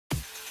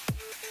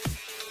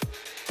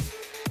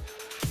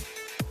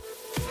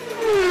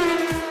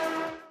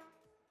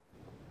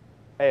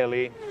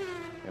Ellie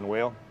and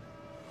Will,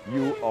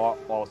 you are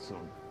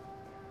awesome.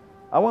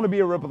 I want to be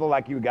a reporter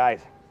like you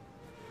guys.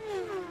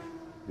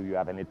 Do you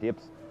have any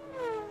tips?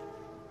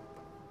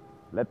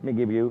 Let me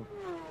give you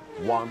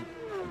one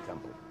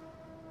example.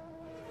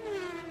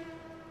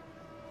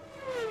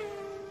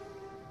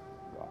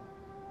 Wow.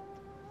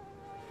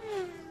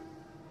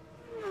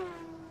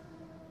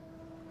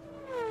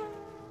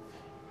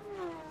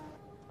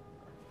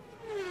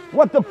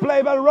 What the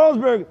play by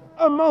Rosberg!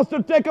 A monster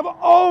takeover!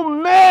 Oh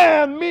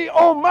man! Me!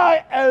 Oh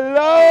my!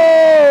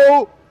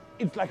 Hello!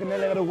 It's like an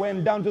elevator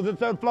went down to the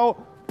third floor,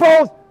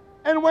 paused,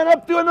 and went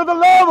up to another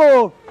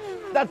level!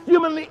 That's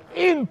humanly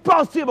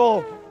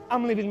impossible!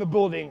 I'm leaving the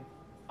building.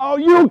 Are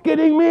you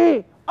kidding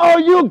me?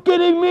 Are you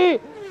kidding me?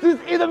 This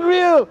isn't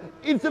real!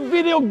 It's a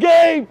video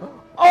game!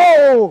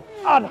 Oh!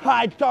 At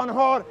high town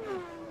hall,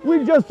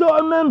 we just saw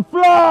a man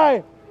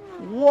fly!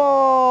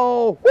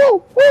 Whoa!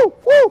 Woo! Woo!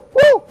 Woo!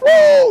 Woo!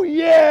 Woo!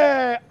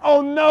 Yeah!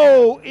 Oh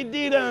no! It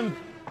didn't!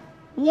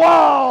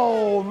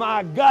 Wow!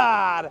 My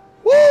God!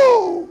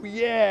 Woo!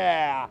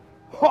 Yeah!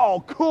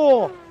 Oh,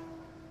 cool!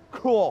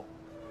 Cool!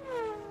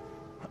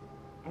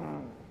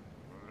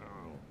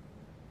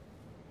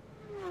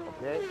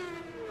 Okay?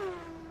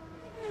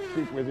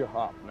 Speak with your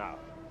heart now.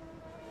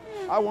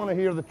 I want to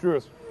hear the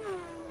truth.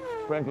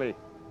 Frankly,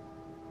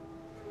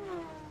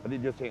 what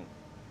did you think?